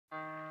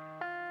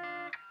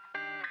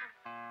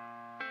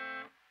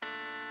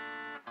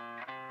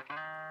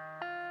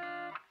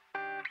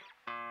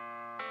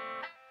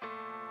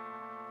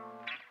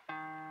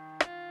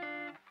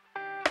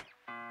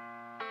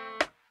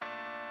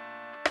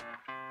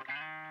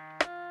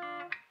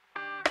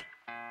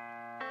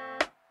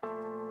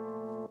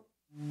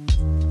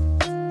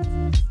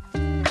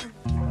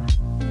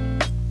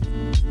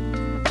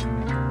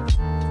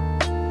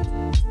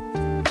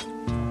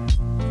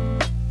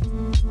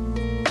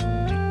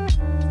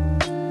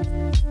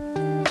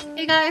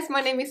guys,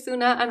 my name is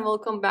Suna and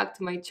welcome back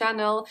to my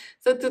channel.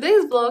 So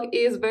today's vlog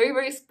is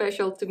very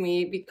special to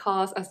me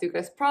because, as you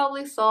guys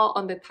probably saw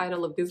on the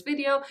title of this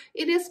video,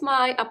 it is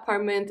my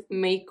apartment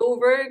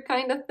makeover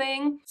kind of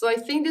thing. So I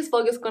think this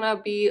vlog is gonna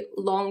be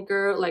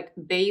longer, like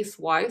days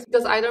wise,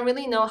 because I don't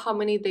really know how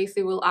many days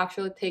it will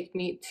actually take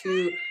me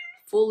to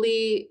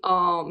fully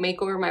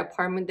make over my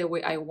apartment the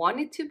way I want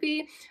it to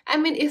be. I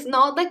mean, it's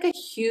not like a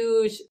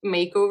huge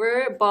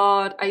makeover,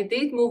 but I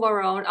did move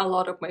around a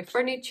lot of my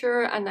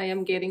furniture and I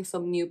am getting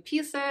some new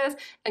pieces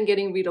and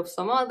getting rid of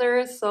some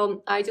others.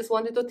 So I just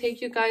wanted to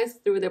take you guys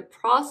through the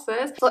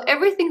process. So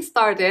everything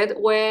started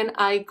when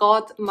I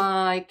got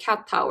my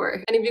cat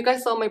tower. And if you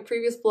guys saw my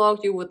previous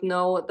vlog, you would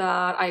know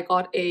that I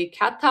got a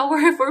cat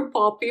tower for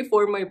Poppy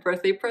for my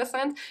birthday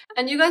present.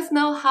 And you guys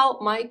know how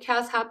my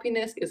cat's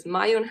happiness is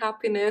my own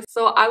happiness.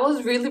 So I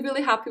was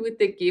really happy with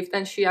the gift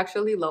and she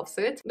actually loves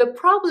it. The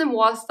problem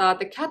was that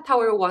the cat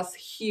tower was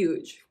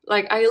huge.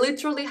 Like, I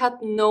literally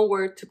had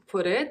nowhere to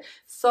put it.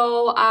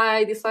 So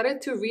I decided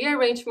to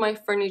rearrange my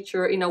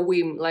furniture in a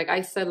whim. Like,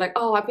 I said, like,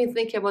 oh, I've been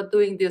thinking about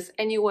doing this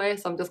anyway,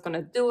 so I'm just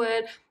gonna do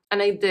it. And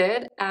I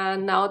did,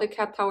 and now the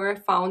cat tower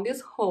found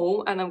this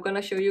home, and I'm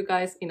gonna show you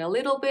guys in a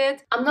little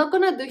bit. I'm not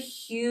gonna do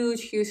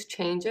huge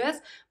changes,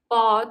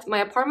 but my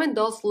apartment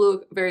does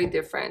look very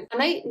different. And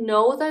I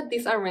know that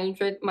this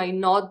arrangement might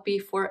not be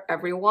for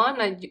everyone.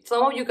 And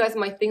some of you guys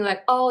might think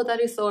like, oh, that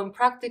is so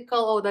impractical,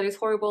 oh, that is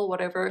horrible,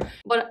 whatever.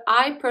 But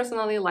I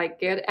personally like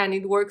it and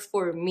it works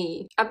for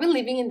me. I've been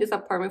living in this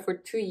apartment for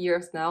 2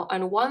 years now,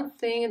 and one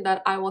thing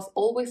that I was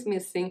always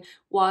missing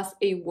was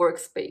a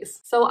workspace.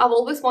 So I've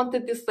always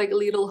wanted this like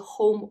little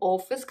home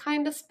office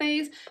kind of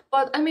space.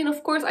 But I mean,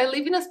 of course, I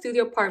live in a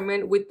studio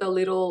apartment with a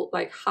little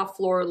like half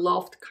floor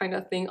loft kind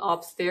of thing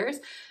upstairs.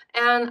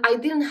 And I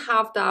didn't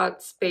have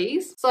that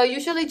space. So I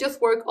usually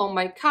just work on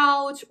my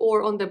couch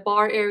or on the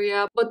bar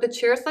area. But the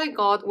chairs I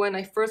got when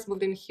I first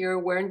moved in here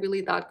weren't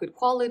really that good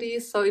quality.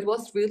 So it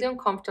was really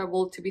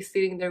uncomfortable to be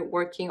sitting there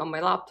working on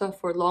my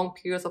laptop for long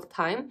periods of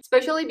time.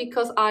 Especially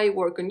because I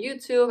work on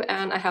YouTube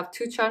and I have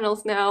 2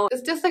 channels now.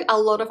 It's just like a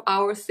lot of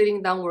hours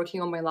sitting down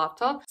working on my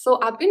laptop.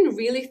 So I've been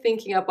really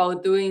thinking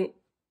about doing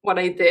what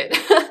I did.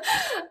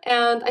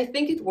 And I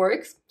think it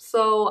works.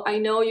 So I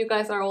know you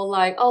guys are all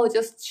like, oh,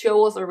 just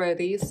show us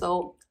already.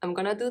 So I'm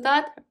gonna do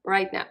that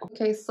right now.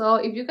 Okay, so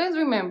if you guys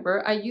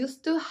remember, I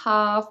used to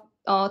have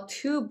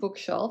 2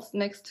 bookshelves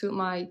next to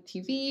my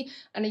TV,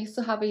 and I used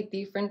to have a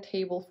different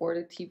table for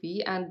the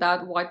TV, and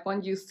that white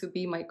one used to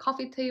be my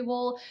coffee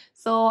table.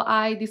 So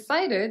I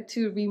decided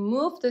to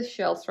remove the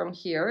shelves from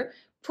here,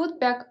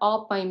 put back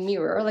up my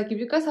mirror. Like, if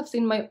you guys have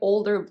seen my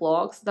older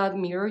vlogs, that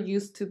mirror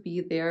used to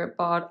be there,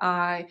 but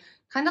I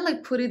kind of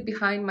like put it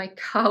behind my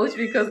couch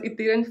because it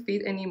didn't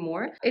fit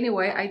anymore.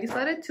 Anyway, I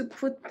decided to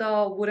put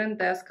the wooden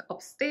desk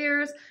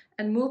upstairs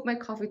and move my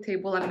coffee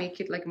table and make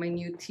it like my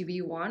new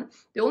TV one.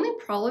 The only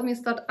problem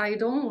is that I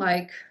don't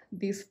like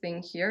this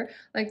thing here.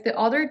 Like, the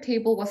other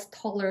table was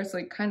taller, so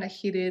it kind of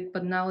hit it,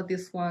 but now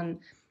this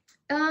one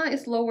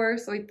is lower,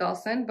 so it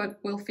doesn't, but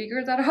we'll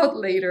figure that out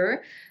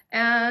later.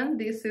 And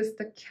this is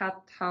the cat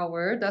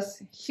tower.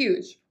 That's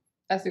huge,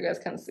 as you guys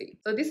can see.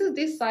 So this is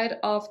this side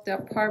of the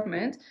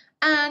apartment,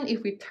 and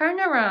if we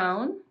turn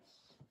around,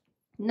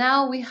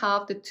 now we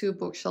have the 2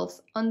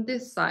 bookshelves on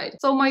this side.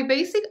 So my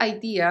basic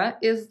idea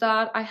is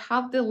that I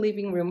have the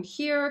living room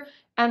here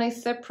and a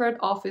separate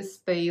office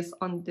space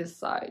on this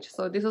side.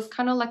 So this is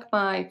kind of like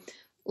my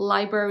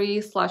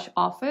library /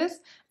 office,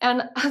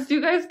 and as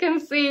you guys can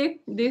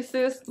see, this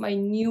is my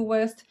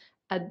newest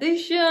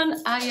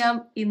addition. I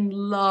am in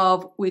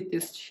love with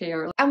this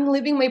chair. I'm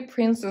living my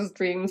princess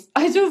dreams.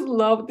 I just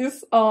love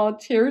this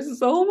chair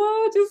so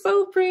much. It's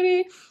so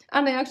pretty.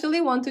 And I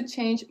actually want to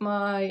change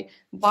my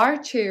bar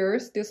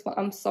chairs, this one,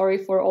 I'm sorry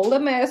for all the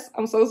mess,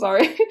 I'm so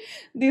sorry,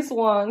 these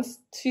ones,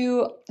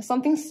 to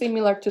something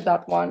similar to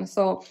that one.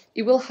 So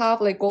it will have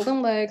like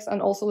golden legs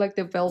and also like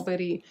the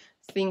velvety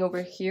thing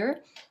over here.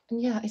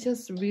 And yeah, I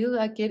just really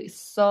like it. It's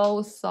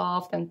so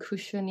soft and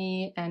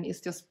cushiony and it's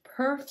just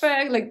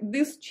perfect. Like,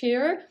 this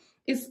chair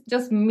is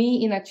just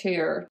me in a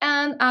chair.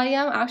 And I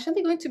am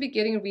actually going to be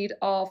getting rid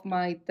of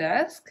my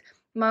desk.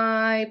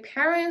 My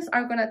parents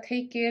are gonna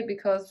take it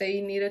because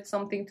they needed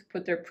something to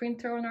put their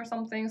printer on or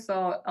something,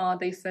 so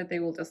they said they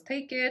will just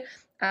take it.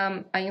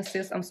 I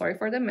insist, I'm sorry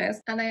for the mess.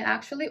 And I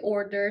actually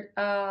ordered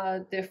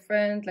a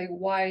different like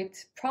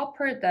white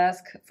proper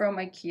desk from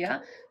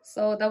IKEA,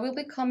 so that will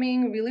be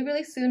coming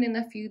really soon in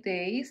a few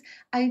days.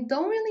 I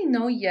don't really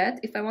know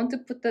yet if I want to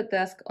put the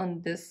desk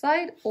on this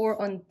side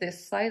or on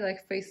this side,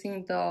 like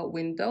facing the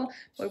window,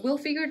 but we'll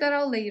figure that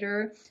out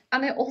later.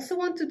 And I also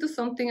want to do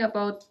something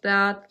about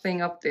that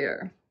thing up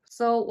there.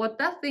 So what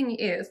that thing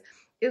is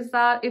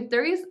that if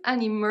there is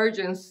an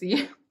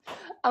emergency,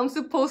 I'm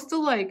supposed to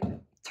like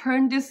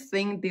turn this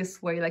thing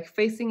this way, like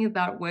facing it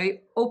that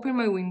way, open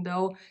my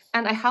window,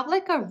 and I have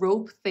like a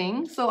rope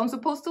thing, so I'm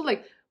supposed to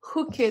like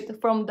hook it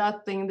from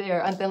that thing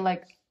there and then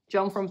like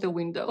jump from the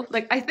window.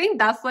 Like, I think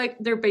that's like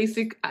their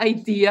basic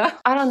idea.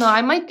 I don't know,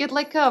 I might get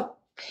like a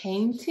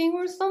painting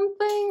or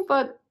something,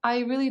 but I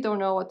really don't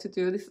know what to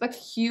do. This is like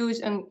huge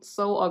and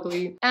so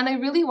ugly, and I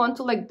really want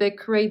to like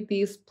decorate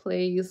this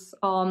place.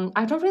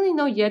 I don't really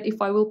know yet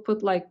if I will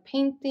put like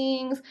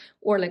paintings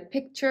or like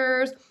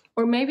pictures,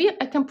 or maybe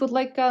I can put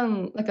like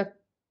a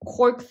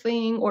cork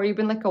thing or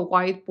even like a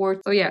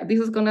whiteboard. So yeah, this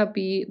is gonna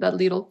be that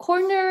little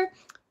corner.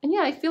 And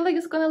yeah, I feel like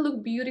it's gonna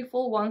look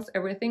beautiful once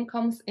everything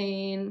comes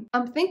in.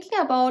 I'm thinking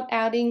about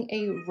adding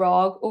a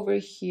rug over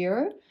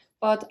here,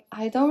 but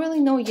I don't really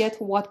know yet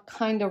what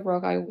kind of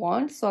rug I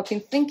want. So I've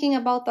been thinking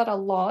about that a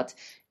lot.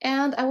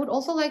 And I would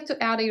also like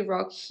to add a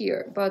rug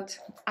here, but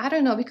I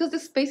don't know, because the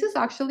space is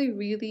actually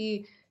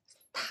really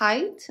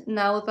tight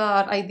now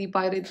that I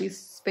divided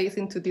this space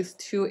into these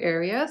two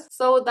areas.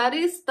 So that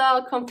is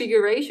the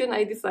configuration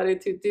I decided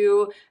to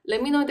do.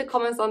 Let me know in the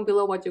comments down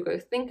below what you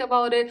guys think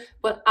about it,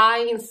 but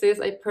I insist,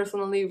 I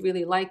personally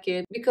really like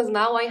it because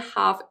now I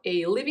have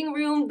a living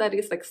room that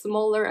is like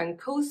smaller and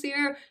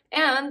cozier,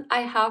 and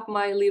I have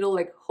my little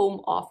like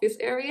home office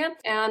area,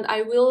 and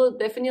I will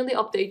definitely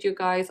update you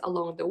guys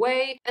along the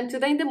way. And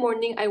today in the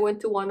morning I went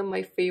to one of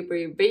my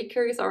favorite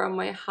bakeries around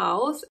my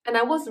house, and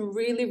I was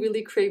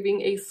really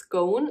craving a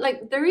scone.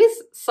 Like, there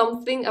is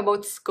something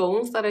about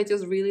scones that I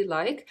just really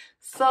like,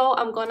 so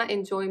I'm gonna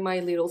enjoy my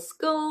little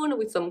scone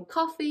with some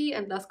coffee,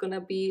 and that's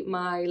gonna be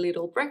my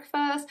little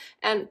breakfast.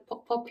 And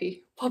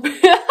Poppy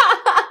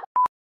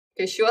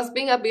okay, she was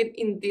being a bit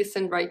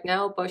indecent right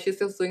now, but she's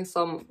just doing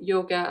some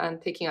yoga and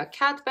taking a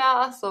cat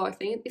bath, so I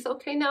think it's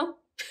okay now.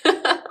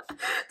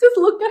 Just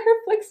look at her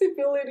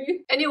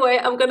flexibility. Anyway,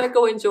 I'm gonna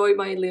go enjoy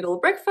my little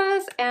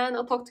breakfast, and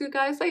I'll talk to you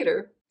guys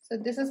later. So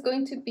this is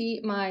going to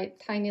be my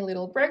tiny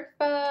little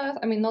breakfast.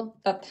 I mean,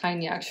 not that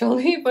tiny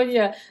actually, but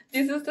yeah,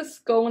 this is the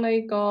scone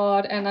I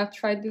got, and I've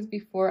tried this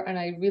before and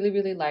I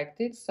really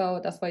liked it. So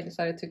that's why I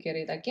decided to get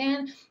it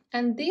again.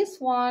 And this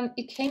one,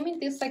 it came in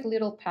this like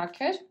little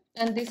package.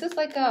 And this is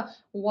like a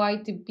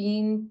white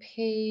bean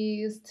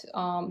paste,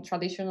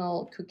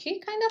 traditional cookie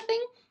kind of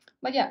thing.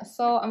 But yeah,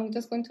 so I'm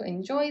just going to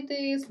enjoy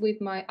this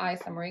with my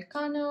iced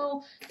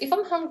Americano. If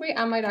I'm hungry,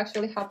 I might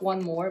actually have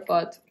one more,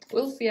 but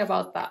we'll see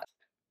about that.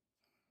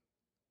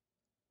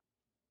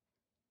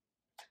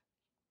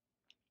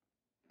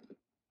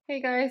 Hey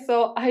guys,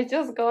 so I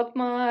just got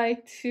my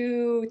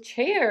 2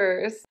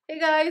 chairs. Hey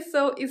guys,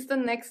 so it's the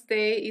next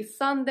day, it's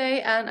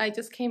Sunday, and I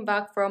just came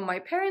back from my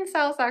parents'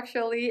 house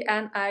actually,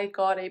 and I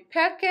got a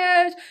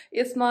package.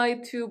 It's my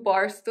 2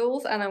 bar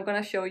stools, and I'm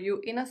gonna show you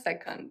in a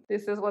second.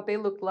 This is what they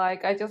look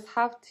like. I just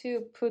have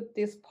to put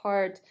this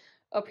part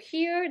up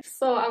here.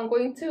 So I'm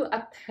going to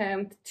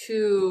attempt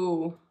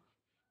to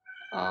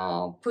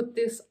put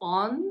this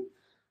on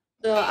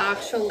the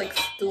actual like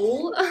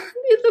stool.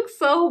 It looks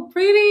so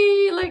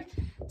pretty. Like,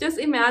 just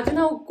imagine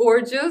how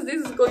gorgeous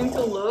this is going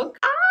to look.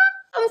 Ah,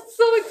 I'm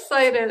so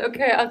excited.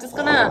 Okay, I'm just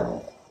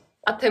gonna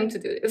attempt to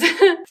do this.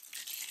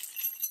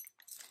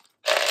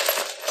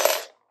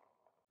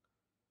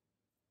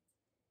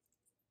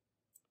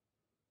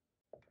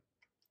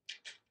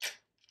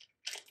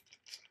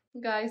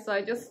 Guys, so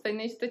I just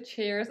finished the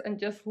chairs, and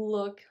just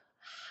look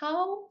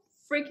how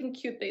freaking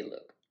cute they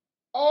look.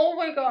 Oh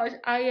my gosh,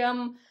 I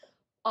am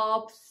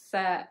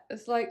upset.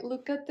 It's like,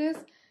 look at this.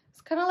 It's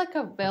kind of like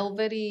a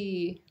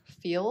velvety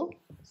feel.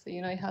 So,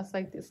 you know, it has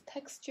like this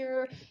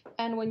texture,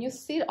 and when you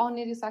sit on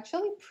it, it's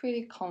actually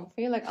pretty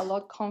comfy, like a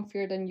lot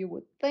comfier than you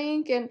would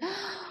think. And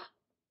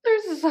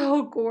they're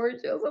so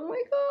gorgeous. Oh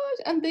my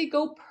gosh. And they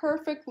go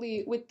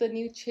perfectly with the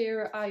new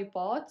chair I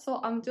bought. So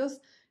I'm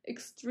just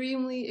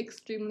extremely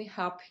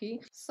happy.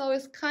 So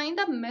it's kind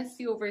of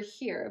messy over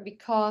here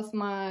because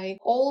my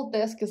old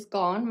desk is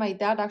gone. My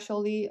dad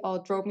actually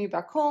drove me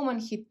back home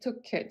and he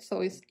took it,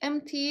 so it's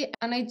empty.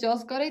 And I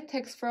just got a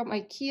text from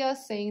IKEA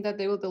saying that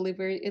they will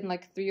deliver it in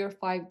like 3 or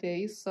 5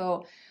 days.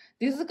 So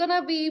this is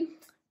gonna be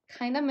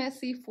kind of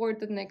messy for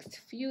the next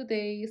few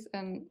days,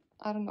 and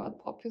I don't know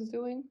what Pop is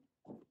doing.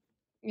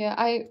 Yeah,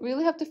 I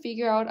really have to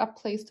figure out a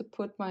place to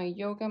put my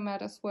yoga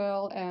mat as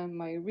well, and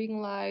my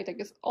ring light. I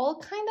guess all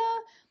kind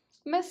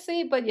of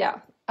messy, but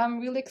yeah,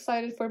 I'm really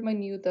excited for my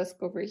new desk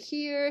over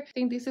here. I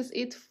think this is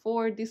it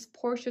for this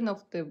portion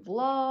of the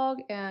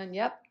vlog, and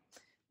yep,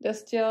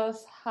 let's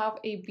just have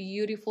a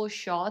beautiful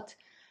shot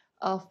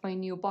of my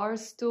new bar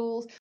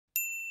stools.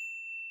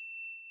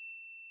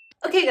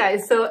 Okay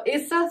guys, so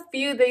it's a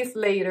few days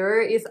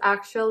later. It's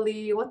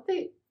actually, what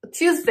day?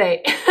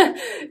 Tuesday.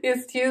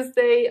 It's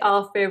Tuesday,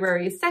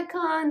 February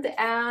 2nd,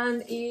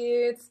 and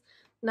it's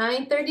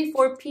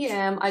 9:34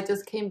 p.m. I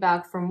just came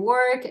back from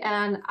work,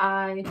 and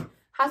I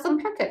had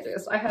some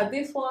packages. I had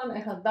this one, I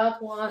had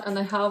that one, and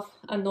I have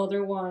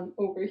another one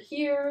over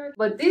here.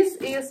 But this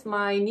is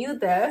my new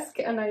desk,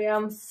 and I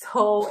am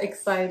so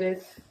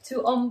excited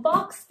to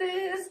unbox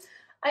this.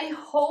 I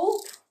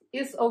hope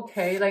it's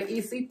okay, like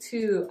easy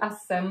to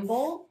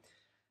assemble,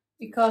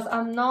 because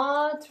I'm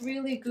not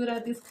really good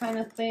at this kind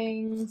of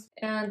things,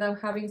 and I'm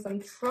having some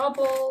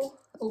trouble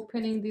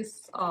opening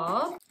this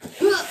up.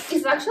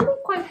 It's actually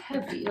quite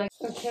heavy. Like,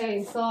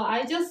 okay, so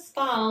I just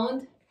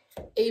found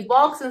a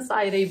box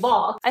inside a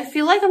box. I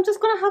feel like I'm just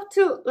gonna have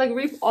to like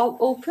rip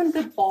open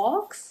the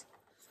box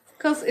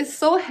because it's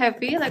so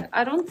heavy. Like,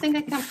 I don't think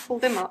I can pull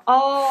them out.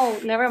 Oh,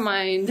 never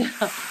mind.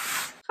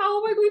 How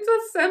am I going to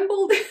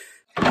assemble this?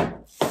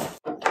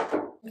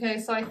 Okay,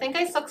 so I think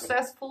I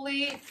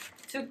successfully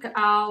took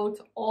out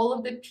all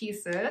of the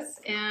pieces,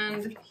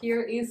 and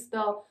here is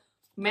the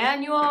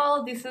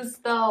manual. This is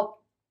the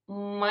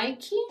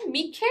Mike.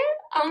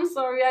 I'm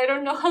sorry, I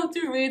don't know how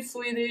to read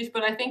Swedish,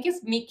 but I think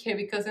it's Mike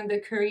because in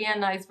the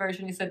Koreanized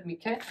version it said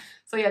Mike.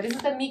 So yeah, this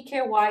is the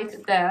Mike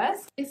white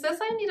desk. It says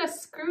I need a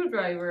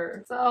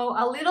screwdriver. So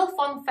a little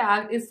fun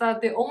fact is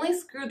that the only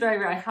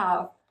screwdriver I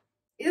have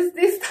is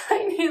this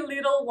tiny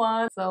little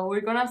one. So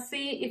we're gonna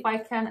see if I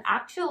can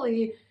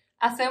actually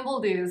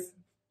assemble this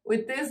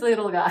with this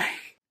little guy.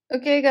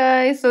 Okay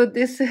guys, so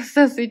this is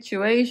the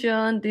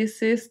situation.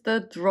 This is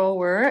the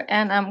drawer,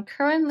 and I'm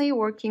currently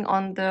working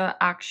on the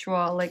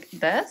actual like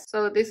desk.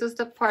 So this is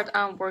the part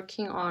I'm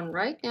working on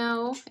right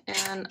now,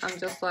 and I'm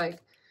just like,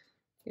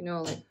 you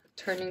know, like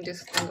turning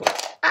this thing.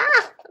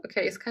 Ah!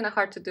 Okay, it's kind of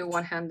hard to do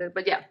one-handed,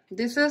 but yeah,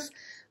 this is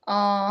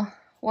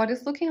what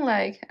it's looking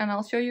like, and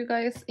I'll show you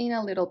guys in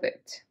a little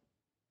bit.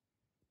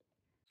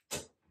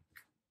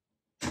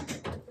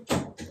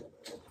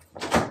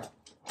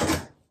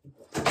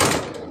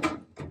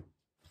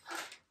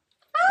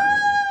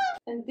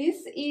 And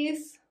this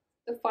is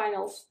the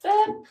final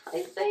step,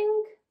 I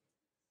think.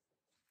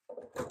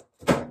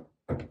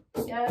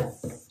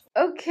 Yes.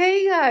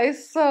 Okay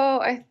guys, so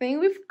I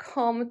think we've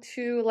come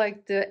to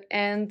like the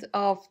end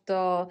of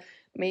the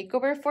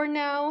makeover for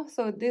now.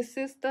 So this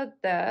is the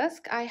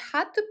desk. I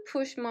had to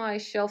push my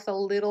shelves a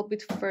little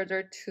bit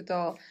further to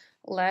the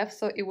left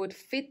so it would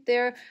fit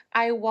there.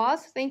 I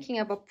was thinking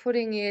about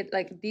putting it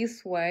like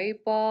this way,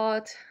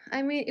 but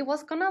I mean it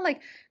was gonna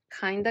like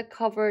kind of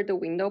cover the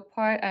window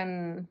part,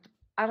 and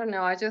I don't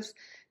know, I just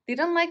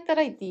didn't like that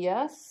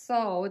idea.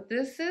 So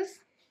this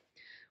is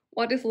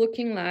what it's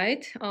looking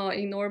like.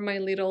 Ignore my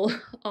little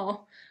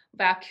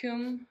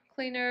vacuum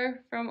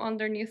cleaner from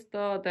underneath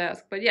the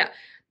desk, but yeah,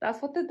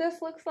 that's what the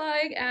desk looks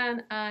like,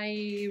 and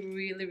I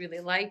really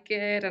like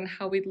it and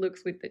how it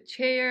looks with the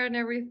chair and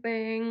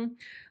everything.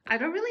 I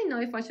don't really know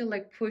if I should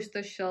like push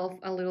the shelf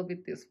a little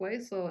bit this way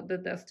so the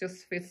desk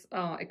just fits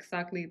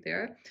exactly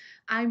there.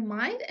 I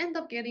might end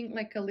up getting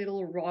like a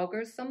little rug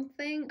or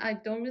something. I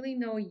don't really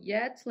know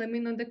yet. Let me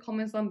know in the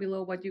comments down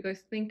below what you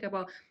guys think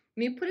about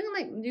me putting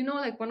like, you know,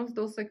 like one of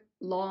those like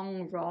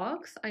long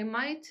rocks. I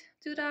might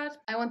do that.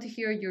 I want to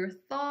hear your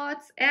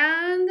thoughts,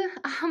 and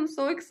I'm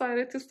so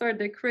excited to start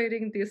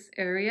decorating this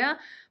area.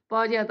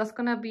 But yeah, that's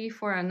gonna be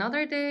for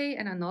another day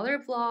and another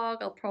vlog.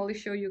 I'll probably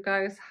show you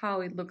guys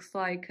how it looks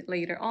like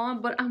later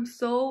on, but I'm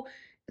so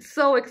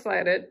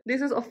excited.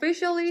 This is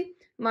officially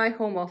my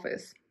home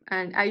office,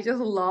 and I just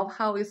love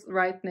how it's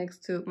right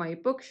next to my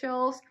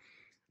bookshelves.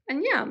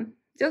 And yeah,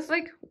 just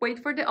like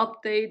wait for the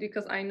update,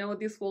 because I know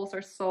these walls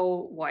are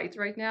so white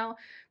right now,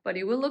 but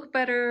it will look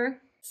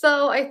better.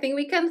 So I think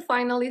we can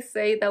finally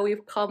say that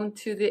we've come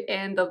to the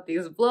end of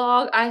this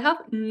vlog. I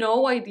have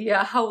no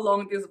idea how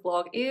long this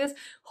vlog is.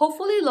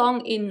 Hopefully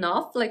long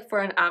enough like for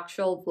an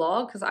actual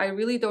vlog, because I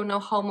really don't know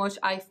how much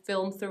I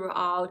filmed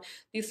throughout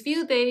these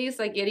few days,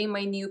 like getting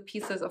my new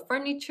pieces of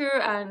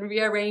furniture and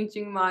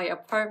rearranging my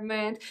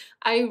apartment.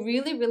 I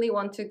really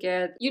want to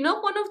get, you know,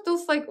 one of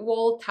those like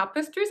wall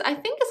tapestries. I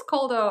think it's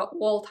called a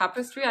wall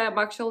tapestry. I am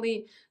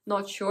actually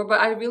not sure,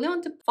 but I really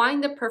want to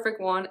find the perfect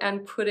one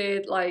and put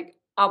it like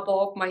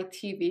above my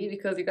TV,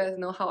 because you guys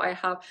know how I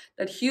have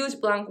that huge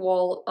blank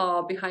wall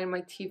behind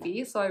my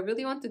TV. So I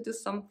really want to do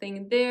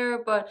something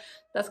there, but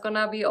that's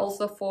gonna be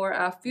also for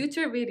a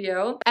future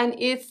video. And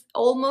it's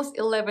almost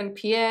 11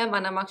 p.m.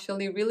 and I'm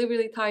actually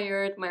really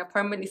tired. My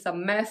apartment is a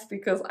mess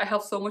because I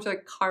have so much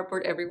like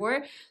cardboard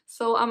everywhere.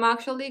 So I'm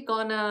actually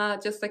gonna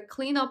just like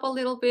clean up a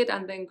little bit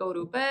and then go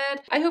to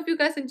bed. I hope you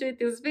guys enjoyed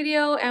this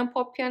video, and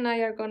Poppy and I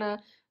are gonna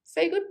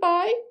say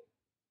goodbye.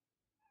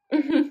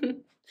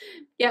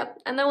 Yeah,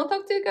 and I will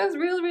talk to you guys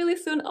really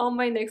soon on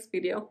my next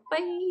video.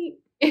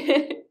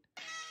 Bye!